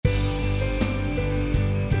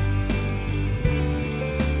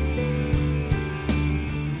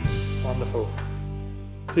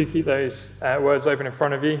Do keep those words open in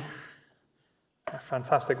front of you.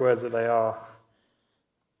 Fantastic words that they are.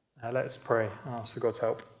 Let's pray and ask for God's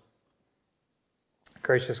help.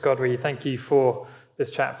 Gracious God, we thank you for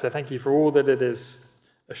this chapter. Thank you for all that it has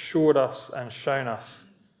assured us and shown us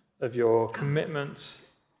of your commitment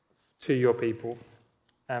to your people.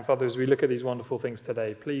 And Father, as we look at these wonderful things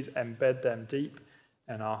today, please embed them deep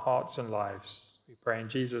in our hearts and lives. We pray in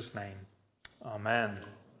Jesus' name. Amen.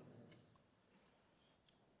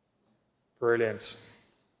 Brilliant.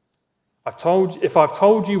 If I've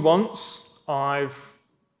told you once, I've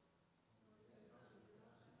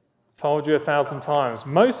told you 1,000 times.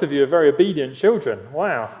 Most of you are very obedient children.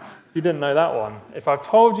 Wow, you didn't know that one. If I've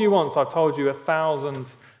told you once, I've told you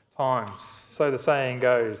 1,000 times. So the saying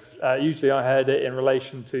goes. Usually I heard it in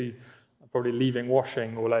relation to probably leaving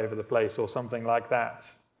washing all over the place or something like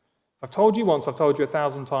that. I've told you once, I've told you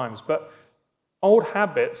 1,000 times. But old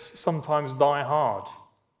habits sometimes die hard.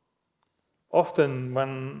 Often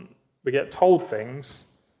when we get told things,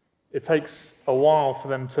 it takes a while for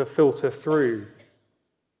them to filter through.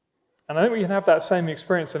 And I think we can have that same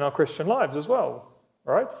experience in our Christian lives as well,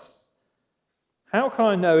 right? How can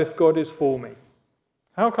I know if God is for me?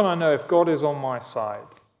 How can I know if God is on my side?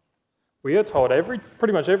 We are told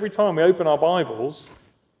pretty much every time we open our Bibles,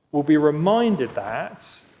 we'll be reminded that,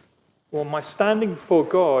 well, my standing before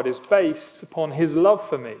God is based upon his love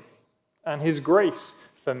for me and his grace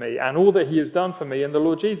for me and all that he has done for me in the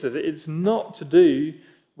Lord Jesus. It's not to do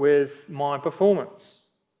with my performance.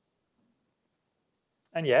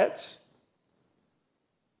 And yet,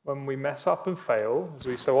 when we mess up and fail, as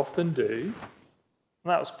we so often do,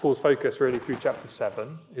 and that was Paul's focus really through chapter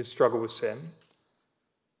 7, his struggle with sin.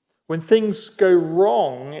 When things go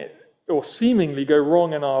wrong, or seemingly go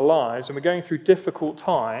wrong in our lives, and we're going through difficult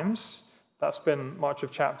times, that's been much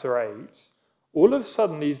of chapter 8, all of a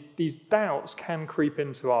sudden these doubts can creep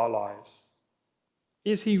into our lives.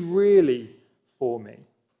 Is he really for me?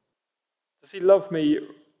 Does he love me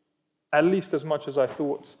at least as much as I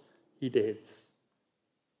thought he did?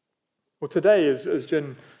 Well, today, as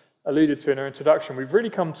Jen alluded to in her introduction, we've really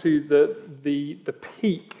come to the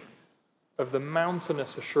peak of the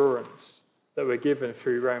mountainous assurance that we're given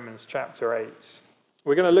through Romans chapter 8.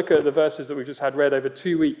 We're going to look at the verses that we've just had read over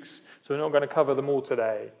 2 weeks, so we're not going to cover them all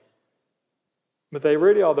today. But they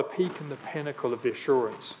really are the peak and the pinnacle of the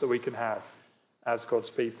assurance that we can have as God's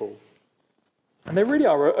people. And they really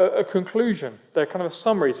are a conclusion. They're kind of a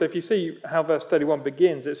summary. So if you see how verse 31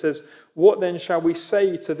 begins, it says, "What then shall we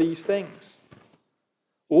say to these things?"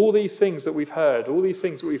 All these things that we've heard, all these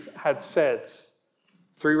things that we've had said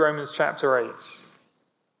through Romans chapter 8.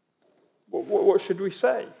 What should we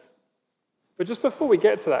say? But just before we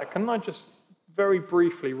get to that, can I just very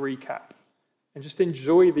briefly recap and just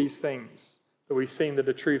enjoy these things that we've seen that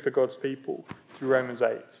are true for God's people through Romans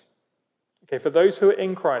 8? Okay, for those who are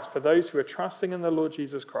in Christ, for those who are trusting in the Lord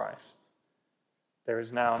Jesus Christ, there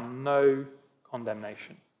is now no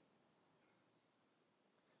condemnation.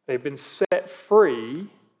 They've been set free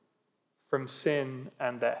from sin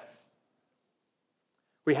and death.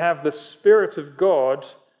 We have the Spirit of God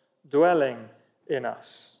dwelling in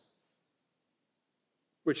us,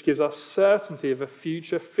 which gives us certainty of a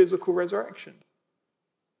future physical resurrection.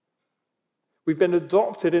 We've been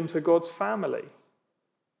adopted into God's family.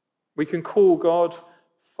 We can call God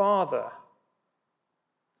Father.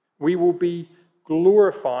 We will be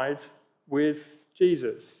glorified with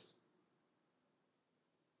Jesus.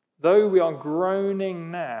 Though we are groaning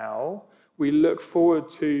now, we look forward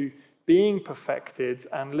to being perfected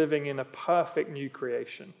and living in a perfect new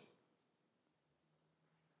creation.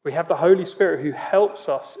 We have the Holy Spirit who helps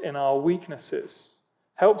us in our weaknesses,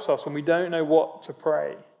 helps us when we don't know what to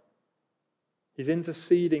pray. He's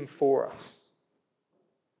interceding for us.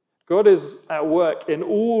 God is at work in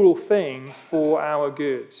all things for our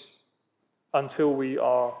good until we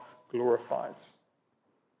are glorified.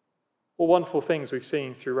 What wonderful things we've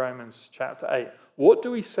seen through Romans chapter 8. What do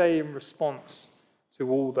we say in response to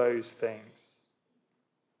all those things?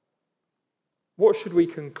 What should we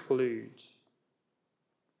conclude?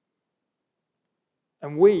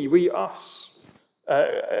 And us,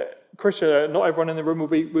 Christian, not everyone in the room will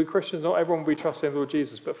be Christians, not everyone will be trusting in the Lord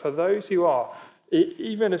Jesus, but for those who are,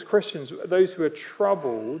 even as Christians, those who are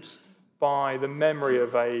troubled by the memory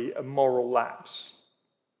of a moral lapse,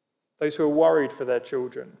 those who are worried for their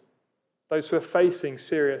children, those who are facing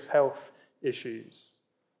serious health issues,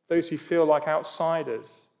 those who feel like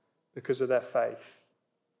outsiders because of their faith.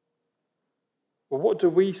 Well, what do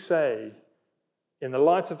we say in the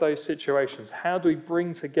light of those situations? How do we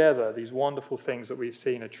bring together these wonderful things that we've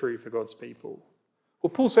seen are true for God's people?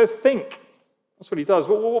 Well, Paul says, think. That's what he does.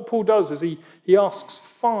 What Paul does is he asks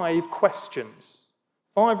 5 questions,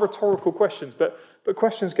 5 rhetorical questions, but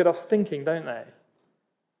questions get us thinking, don't they?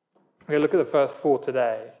 We're going to look at the first 4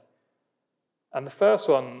 today. And the first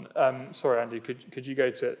one, sorry, Andy, could you go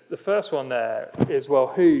to it? The first one there is, well,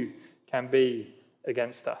 who can be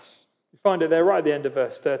against us? You find it there right at the end of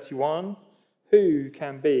verse 31. Who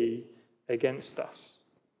can be against us?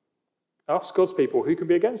 Us, God's people, who can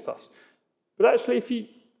be against us? But actually, if you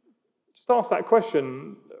just ask that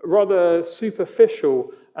question, a rather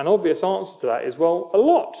superficial and obvious answer to that is, well, a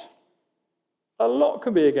lot. A lot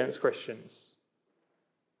can be against Christians.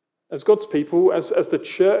 As God's people, as the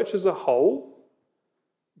church as a whole,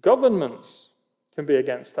 governments can be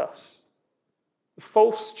against us. The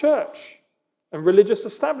false church and religious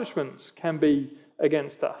establishments can be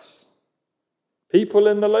against us. People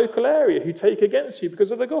in the local area who take against you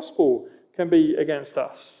because of the gospel can be against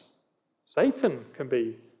us. Satan can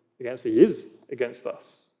be against, he is against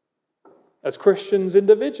us. As Christians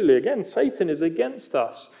individually, again, Satan is against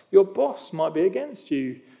us. Your boss might be against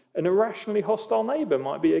you. An irrationally hostile neighbor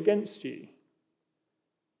might be against you.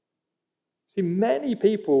 See, many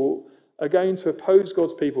people are going to oppose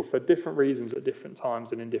God's people for different reasons at different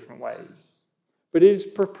times and in different ways. But it is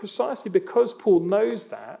precisely because Paul knows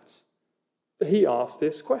that he asked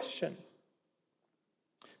this question.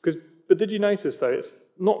 But did you notice, though, it's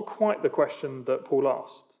not quite the question that Paul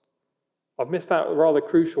asked. I've missed out a rather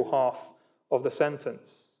crucial half of the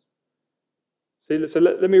sentence. See, so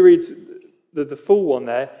let me read the full one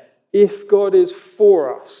there. If God is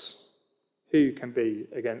for us, who can be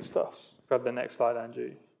against us? Grab the next slide,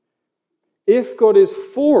 Andrew. If God is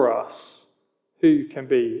for us, who can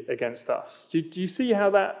be against us? Do you see how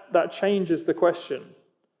that changes the question?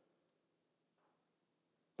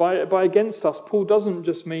 By against us, Paul doesn't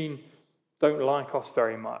just mean don't like us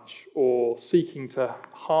very much or seeking to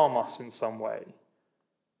harm us in some way.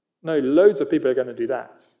 No, loads of people are going to do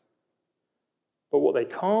that. But what they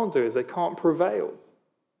can't do is they can't prevail.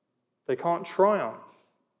 They can't triumph.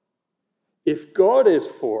 If God is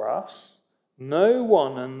for us, no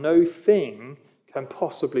one and no thing can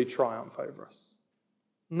possibly triumph over us.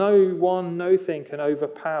 No one, no thing can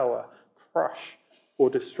overpower, crush, or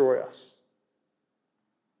destroy us.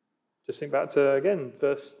 Just think back to, again,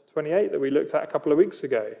 verse 28 that we looked at a couple of weeks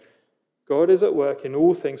ago. God is at work in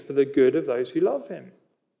all things for the good of those who love him.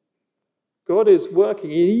 God is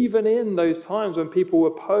working even in those times when people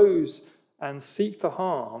oppose and seek to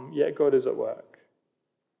harm, yet God is at work.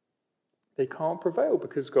 They can't prevail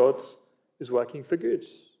because God is working for good.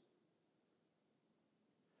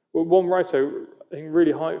 Well, one writer, I think,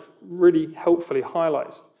 really helpfully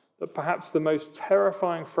highlights that perhaps the most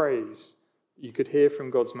terrifying phrase you could hear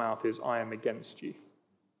from God's mouth is, I am against you.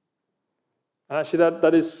 And actually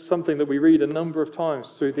that is something that we read a number of times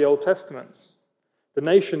through the Old Testament. The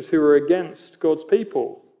nations who are against God's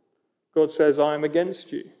people, God says, I am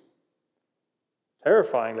against you.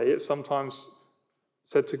 Terrifyingly, it's sometimes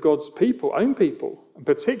said to God's people, own people, and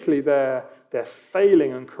particularly their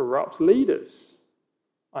failing and corrupt leaders,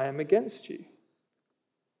 I am against you.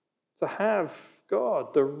 To have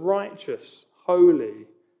God, the righteous, holy,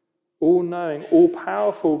 all-knowing,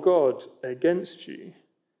 all-powerful God against you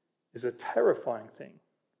is a terrifying thing.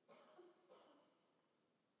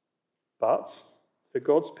 But for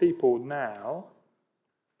God's people now,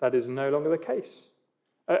 that is no longer the case.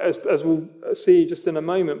 As we'll see just in a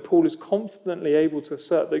moment, Paul is confidently able to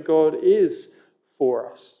assert that God is for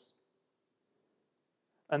us.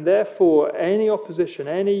 And therefore, any opposition,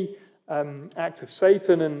 any act of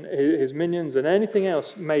Satan and his minions and anything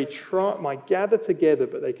else might gather together,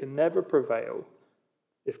 but they can never prevail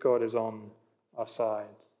if God is on our side.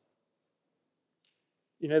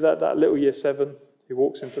 You know that little year 7 who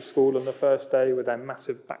walks into school on the first day with their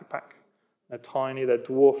massive backpack? They're tiny, they're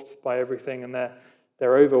dwarfed by everything, and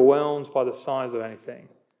they're overwhelmed by the size of anything.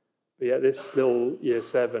 But yet this little year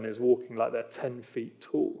 7 is walking like they're 10 feet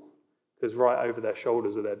tall, because right over their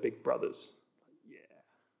shoulders are their big brothers. Yeah.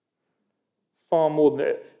 Far more than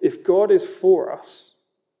it. If God is for us,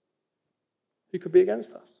 who could be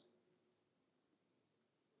against us?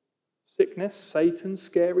 Sickness, Satan,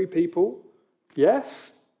 scary people?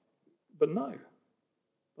 Yes, but no.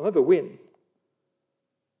 They'll never win.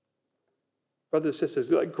 Brothers and sisters,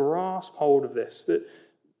 grasp hold of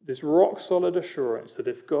this rock-solid assurance that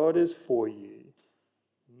if God is for you,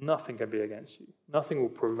 nothing can be against you. Nothing will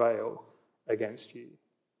prevail against you.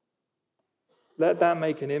 Let that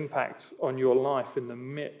make an impact on your life in the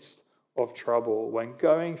midst of trouble. When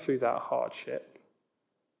going through that hardship,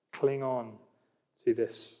 cling on to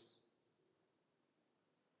this.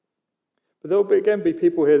 But there will again be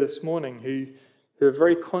people here this morning who who are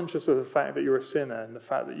very conscious of the fact that you're a sinner and the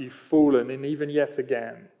fact that you've fallen and even yet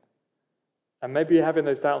again. And maybe you're having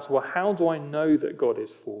those doubts, well, how do I know that God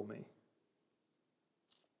is for me?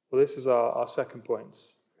 Well, this is our second point.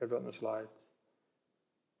 Over on the slide.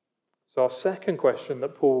 So our second question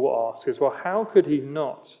that Paul will ask is, well, how could he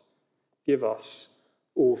not give us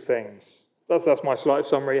all things? That's my slight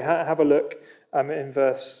summary. Have a look in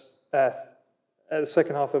verse the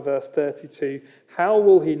second half of verse 32. How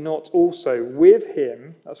will he not also with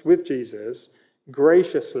him, that's with Jesus,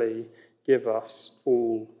 graciously give us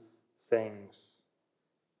all things?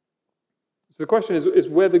 So the question is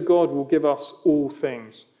whether God will give us all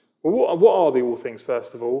things. Well, what are the all things,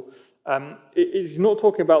 first of all? He's not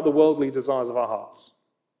talking about the worldly desires of our hearts.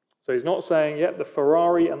 So he's not saying, the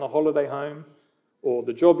Ferrari and the holiday home, or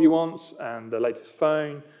the job you want and the latest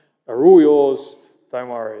phone are all yours, don't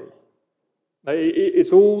worry.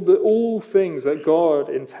 It's all things that God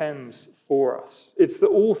intends for us. It's the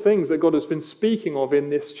all things that God has been speaking of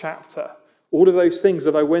in this chapter. All of those things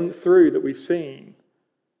that I went through that we've seen.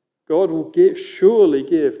 God will surely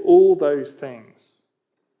give all those things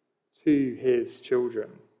to his children.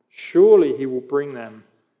 Surely he will bring them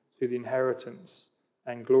to the inheritance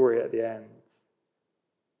and glory at the end.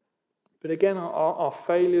 But again, our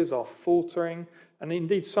failures, our faltering, and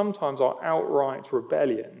indeed sometimes our outright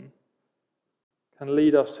rebellion can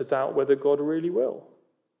lead us to doubt whether God really will.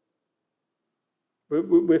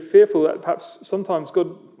 We're fearful that perhaps sometimes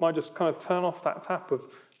God might just kind of turn off that tap of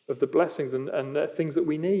the blessings and the things that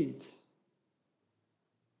we need.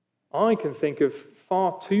 I can think of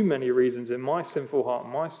far too many reasons in my sinful heart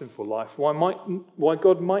and my sinful life why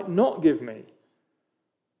God might not give me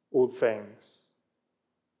all things.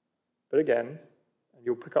 But again, and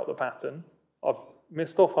you'll pick up the pattern, I've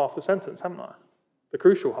missed off half the sentence, haven't I? The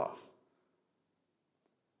crucial half.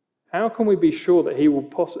 How can we be sure that he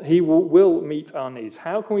will meet our needs?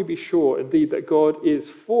 How can we be sure, indeed, that God is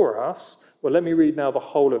for us? Well, let me read now the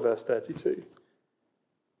whole of verse 32.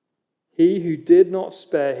 He who did not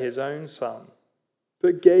spare his own son,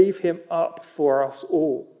 but gave him up for us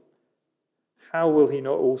all, how will he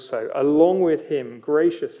not also, along with him,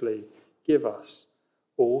 graciously give us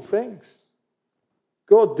all things?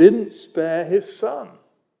 God didn't spare his son.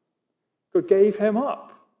 God gave him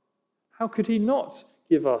up. How could he not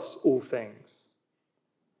give us all things?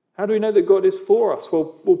 How do we know that God is for us? Well,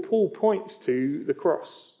 Paul points to the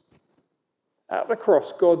cross. At the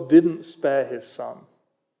cross, God didn't spare his son,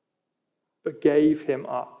 but gave him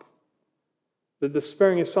up. The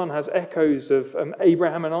sparing his son has echoes of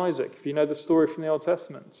Abraham and Isaac, if you know the story from the Old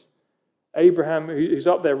Testament. Abraham, who's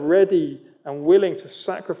up there ready and willing to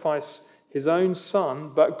sacrifice his own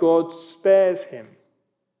son, but God spares him.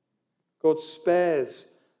 God spares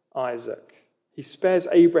Isaac. He spares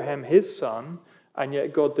Abraham his son, and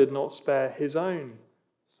yet God did not spare his own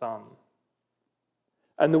son.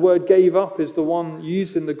 And the word gave up is the one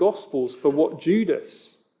used in the Gospels for what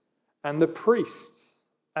Judas and the priests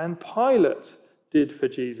and Pilate did for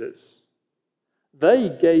Jesus. They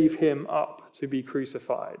gave him up to be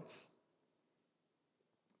crucified.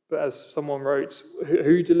 But as someone wrote,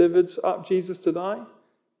 who delivered up Jesus to die?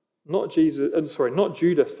 Not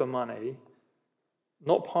Judas for money,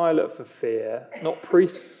 not Pilate for fear, not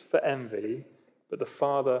priests for envy, but the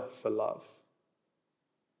Father for love.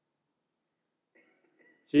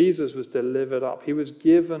 Jesus was delivered up. He was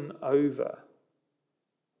given over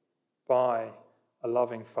by a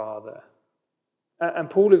loving Father. And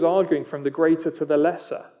Paul is arguing from the greater to the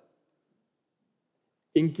lesser.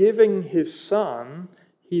 In giving his son,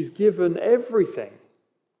 he's given everything.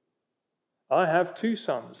 I have 2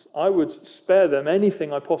 sons. I would spare them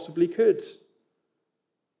anything I possibly could.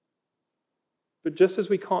 But just as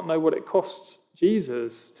we can't know what it costs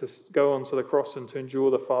Jesus to go onto the cross and to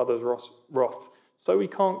endure the Father's wrath, so we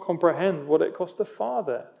can't comprehend what it cost the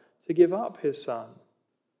Father to give up his son.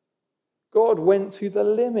 God went to the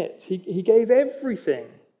limit. He gave everything.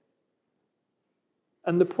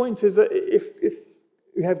 And the point is that if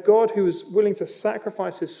we have God who is willing to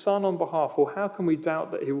sacrifice his son on behalf, well, how can we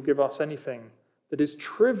doubt that he will give us anything that is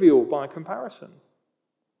trivial by comparison?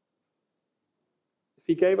 If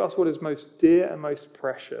he gave us what is most dear and most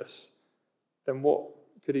precious, then what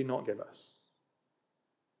could he not give us?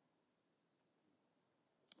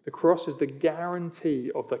 The cross is the guarantee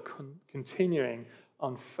of the continuing,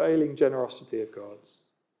 unfailing generosity of God.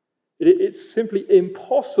 It's simply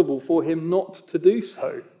impossible for him not to do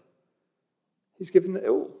so. He's given it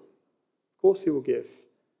all. Of course he will give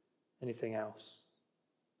anything else.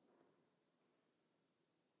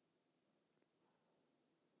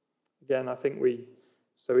 Again, I think we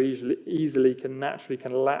so easily can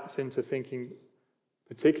lapse into thinking,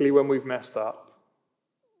 particularly when we've messed up,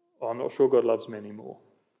 oh, I'm not sure God loves me anymore.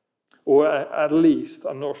 Or at least,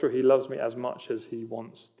 I'm not sure he loves me as much as he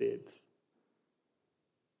once did.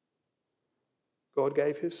 God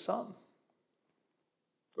gave his son.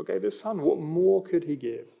 God gave his son. What more could he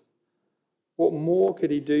give? What more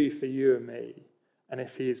could he do for you and me? And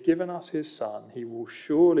if he has given us his son, he will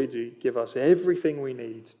surely give us everything we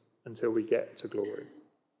need until we get to glory.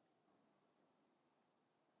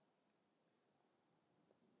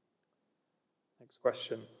 Next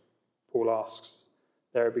question. Paul asks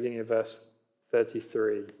there at the beginning of verse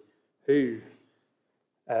 33.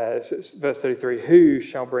 Verse 33, who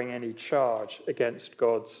shall bring any charge against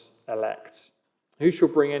God's elect? Who shall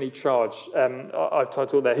bring any charge? I've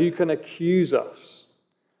titled there, who can accuse us?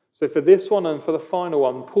 So for this one and for the final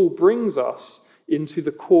one, Paul brings us into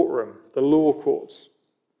the courtroom, the law court.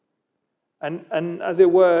 And as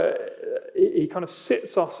it were, he kind of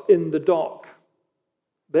sits us in the dock.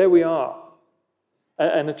 There we are.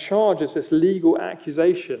 And a charge is this legal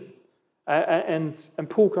accusation. And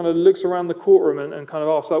Paul kind of looks around the courtroom and kind of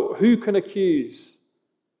asks, who can accuse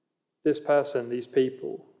this person, these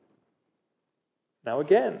people? Now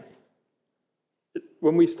again,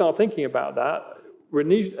 when we start thinking about that, we're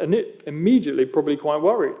immediately probably quite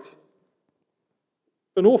worried.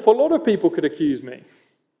 An awful lot of people could accuse me.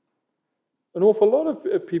 An awful lot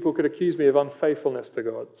of people could accuse me of unfaithfulness to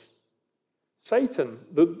God. Satan,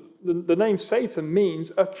 the name Satan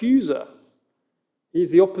means accuser. He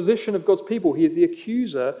is the opposition of God's people. He is the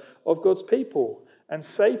accuser of God's people. And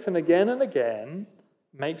Satan again and again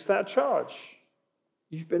makes that charge.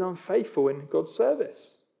 You've been unfaithful in God's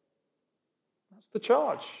service. That's the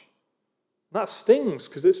charge. And that stings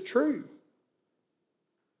because it's true.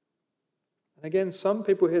 And again, some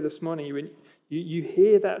people here this morning, you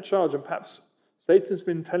hear that charge, and perhaps Satan's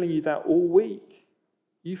been telling you that all week.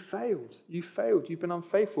 You failed. You failed. You've been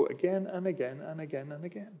unfaithful again and again and again and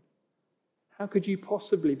again. How could you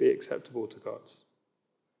possibly be acceptable to God?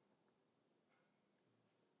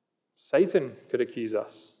 Satan could accuse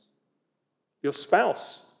us. Your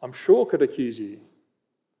spouse, I'm sure, could accuse you.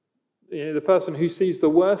 The person who sees the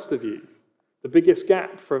worst of you, the biggest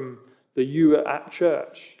gap from the you at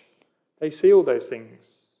church. They see all those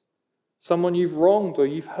things. Someone you've wronged or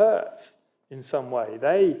you've hurt in some way,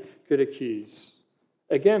 they could accuse.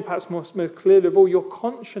 Again, perhaps most clearly of all, your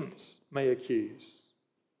conscience may accuse.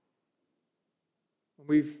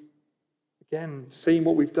 We've, again, seen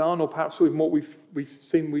what we've done, or perhaps what we've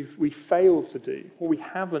seen we failed to do, what we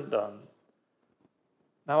haven't done.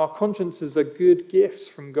 Now, our consciences are good gifts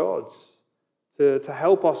from God to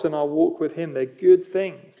help us in our walk with him. They're good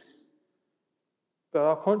things. But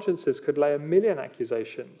our consciences could lay 1,000,000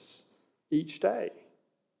 accusations each day.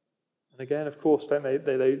 And again, of course, don't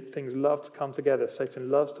they things love to come together. Satan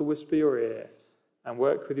loves to whisper your ear and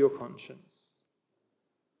work with your conscience,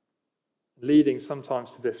 leading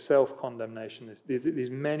sometimes to this self-condemnation, these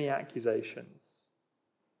many accusations.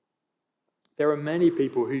 There are many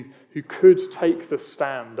people who could take the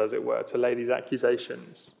stand, as it were, to lay these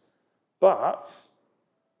accusations. But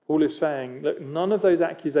Paul is saying, look, none of those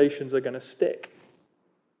accusations are going to stick.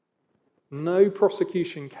 No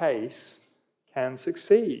prosecution case can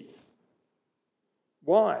succeed.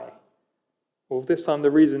 Why? Well, this time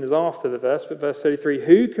the reason is after the verse, but verse 33,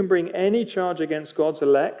 who can bring any charge against God's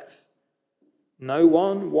elect? No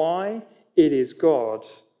one. Why? It is God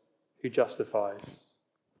who justifies.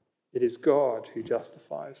 It is God who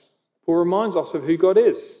justifies. Paul reminds us of who God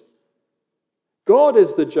is. God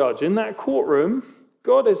is the judge. In that courtroom,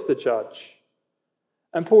 God is the judge.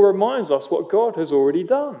 And Paul reminds us what God has already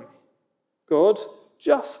done. God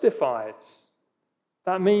justifies.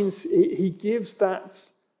 That means he gives that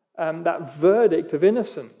verdict of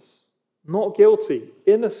innocence. Not guilty,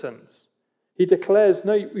 innocence. He declares,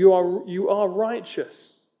 no, you are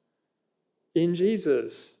righteous in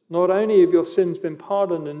Jesus. Not only have your sins been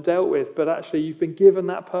pardoned and dealt with, but actually you've been given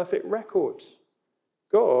that perfect record.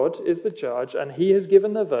 God is the judge, and he has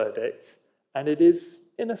given the verdict, and it is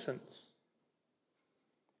innocence.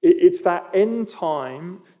 It's that end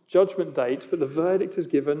time judgment date, but the verdict is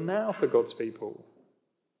given now for God's people.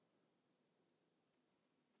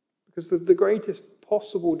 Because the greatest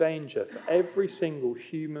possible danger for every single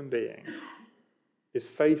human being is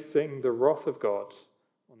facing the wrath of God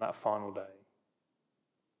on that final day.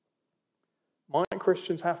 Might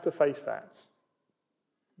Christians have to face that?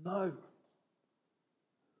 No.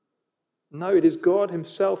 No, it is God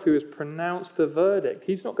himself who has pronounced the verdict.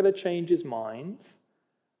 He's not going to change his mind.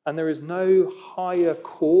 And there is no higher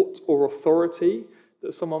court or authority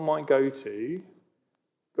that someone might go to.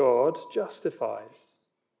 God justifies.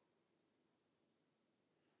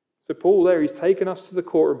 So Paul there, he's taken us to the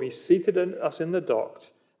courtroom. He's seated us in the dock.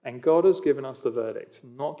 And God has given us the verdict,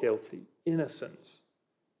 not guilty, innocent.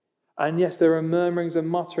 And yes, there are murmurings and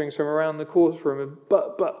mutterings from around the courtroom,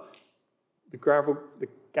 but the gavel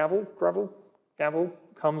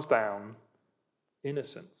comes down,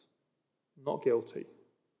 innocent, not guilty.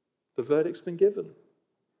 The verdict's been given.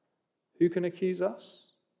 Who can accuse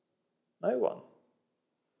us? No one.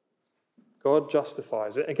 God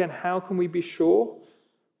justifies it. Again, how can we be sure?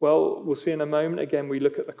 Well, we'll see in a moment. Again, we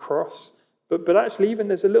look at the cross. But actually, even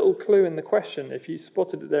there's a little clue in the question. If you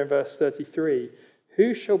spotted it there in verse 33,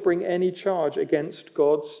 who shall bring any charge against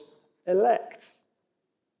God's elect?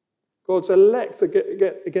 God's elect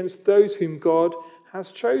against those whom God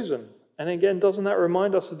has chosen. And again, doesn't that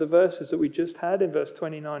remind us of the verses that we just had in verse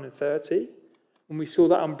 29 and 30? When we saw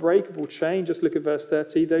that unbreakable chain, just look at verse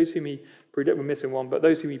 30. Those whom he predestined, we're missing one, but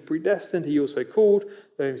those whom he predestined, he also called.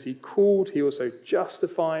 Those he called, he also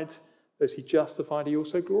justified. Those he justified, he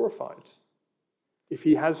also glorified. If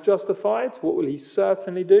he has justified, what will he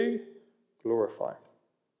certainly do? Glorify.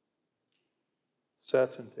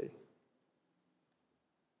 Certainty.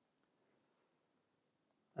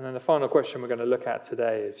 And then the final question we're going to look at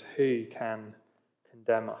today is, who can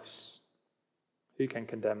condemn us? Who can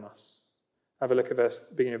condemn us? Have a look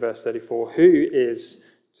at beginning of verse 34. Who is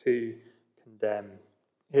to condemn?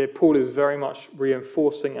 Here, Paul is very much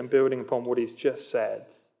reinforcing and building upon what he's just said.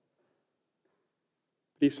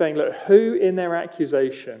 He's saying, look, who in their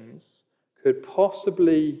accusations could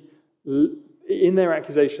possibly, in their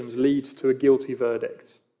accusations, lead to a guilty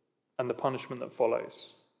verdict and the punishment that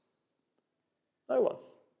follows? No one.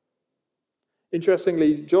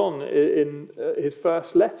 Interestingly, John, in his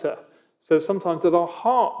first letter, says sometimes that our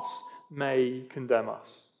hearts may condemn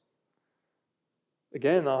us.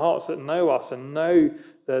 Again, our hearts that know us and know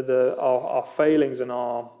our failings and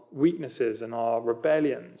our weaknesses and our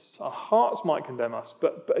rebellions, our hearts might condemn us.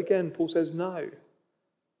 But again, Paul says no.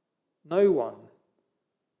 No one.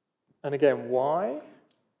 And again, why?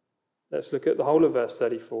 Let's look at the whole of verse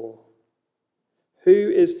 34.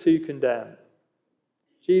 Who is to condemn?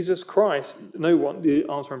 Jesus Christ, no one. The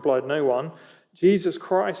answer implied no one. Jesus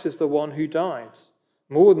Christ is the one who died.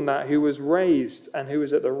 More than that, who was raised and who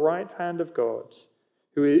is at the right hand of God,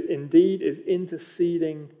 who indeed is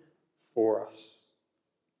interceding for us.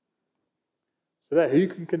 So who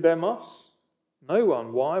can condemn us? No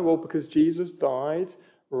one. Why? Well, because Jesus died,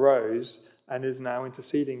 rose, and is now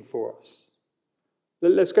interceding for us.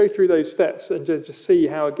 Let's go through those steps and just see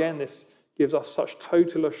how, again, this gives us such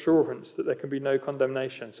total assurance that there can be no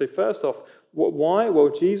condemnation. So first off, why? Well,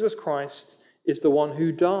 Jesus Christ is the one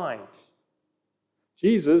who died.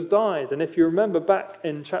 Jesus died. And if you remember back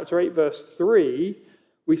in chapter 8, verse 3,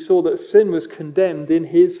 we saw that sin was condemned in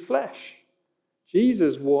his flesh.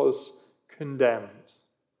 Jesus was condemned.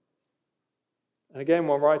 And again,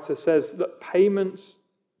 one writer says that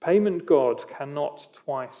payment God cannot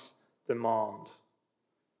twice demand.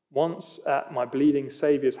 Once at my bleeding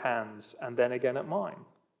Saviour's hands, and then again at mine.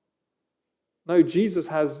 No, Jesus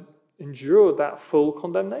has endured that full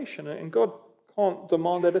condemnation, and God can't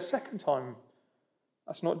demand it a second time.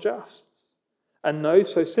 That's not just. And no,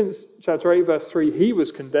 so since chapter 8, verse 3, he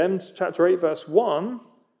was condemned, chapter 8, verse 1,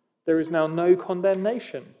 there is now no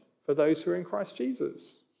condemnation for those who are in Christ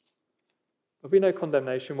Jesus. There'll be no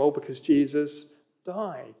condemnation, well, because Jesus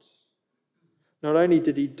died. Not only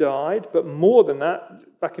did he die, but more than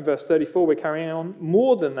that, back in verse 34, we're carrying on,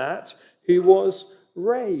 more than that, he was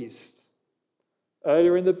raised.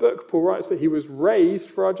 Earlier in the book, Paul writes that he was raised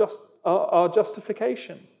for our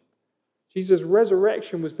justification. Jesus'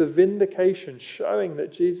 resurrection was the vindication, showing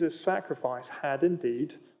that Jesus' sacrifice had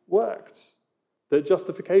indeed worked, that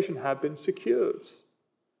justification had been secured.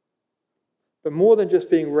 But more than just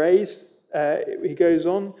being raised, he goes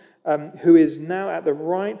on, who is now at the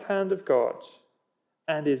right hand of God,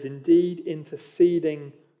 and is indeed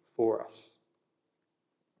interceding for us.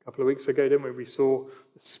 A couple of weeks ago, didn't we? We saw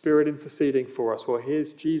the Spirit interceding for us. Well,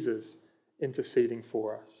 here's Jesus interceding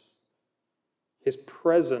for us. His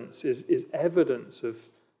presence is evidence of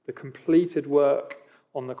the completed work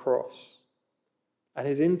on the cross. And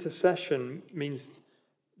his intercession means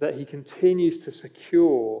that he continues to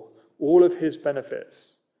secure all of his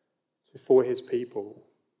benefits for his people.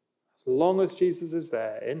 As long as Jesus is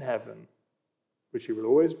there in heaven, which he will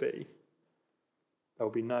always be, there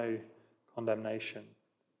will be no condemnation.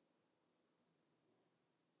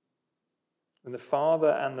 When the Father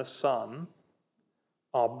and the Son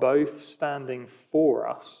are both standing for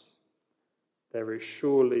us, there is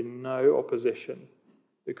surely no opposition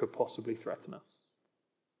that could possibly threaten us.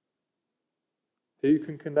 Who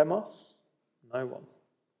can condemn us? No one.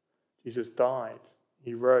 Jesus died,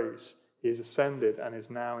 he rose, he is ascended, and is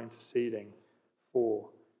now interceding for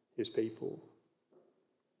his people.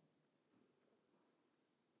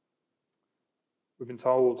 We've been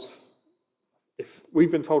told, if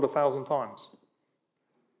we've been told 1,000 times,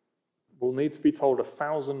 we'll need to be told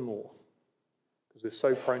 1,000 more, because we're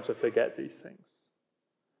so prone to forget these things.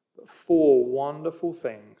 But 4 wonderful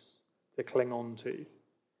things to cling on to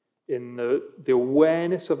in the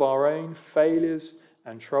awareness of our own failures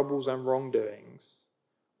and troubles and wrongdoings.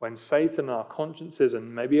 When Satan and our consciences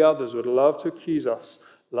and maybe others would love to accuse us,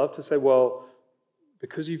 love to say, well,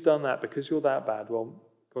 because you've done that, because you're that bad, well,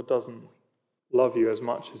 God doesn't love you as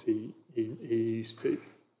much as he used to.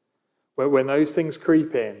 When those things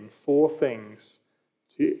creep in, 4 things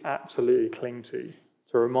to absolutely cling to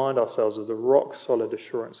remind ourselves of the rock-solid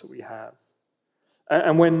assurance that we have.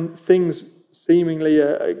 And when things seemingly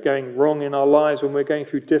are going wrong in our lives, when we're going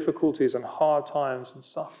through difficulties and hard times and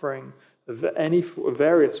suffering of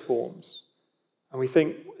various forms, and we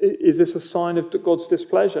think, is this a sign of God's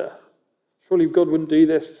displeasure? Surely God wouldn't do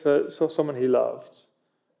this for someone he loved.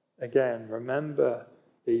 Again, remember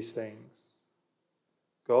these things.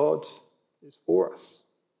 God is for us.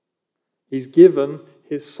 He's given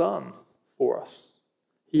his Son for us.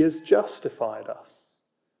 He has justified us.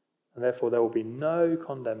 And therefore there will be no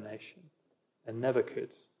condemnation, and never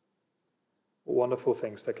could. What wonderful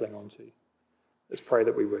things to cling on to. Let's pray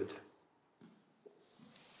that we would.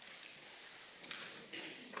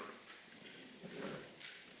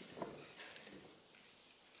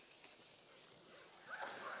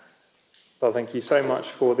 Well, thank you so much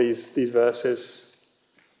for these verses.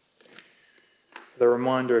 The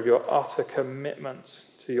reminder of your utter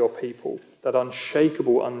commitment to your people, that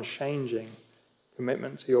unshakable, unchanging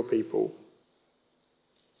commitment to your people.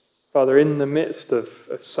 Father, in the midst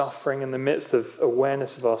of suffering, in the midst of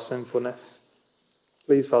awareness of our sinfulness,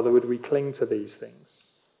 please, Father, would we cling to these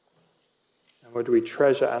things? And would we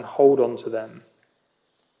treasure and hold on to them?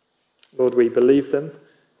 Lord, we believe them,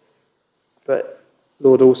 but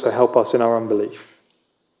Lord, also help us in our unbelief.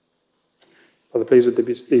 Father, please would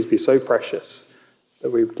these be so precious that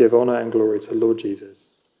we give honour and glory to Lord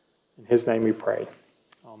Jesus. In his name we pray.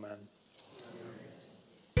 Amen.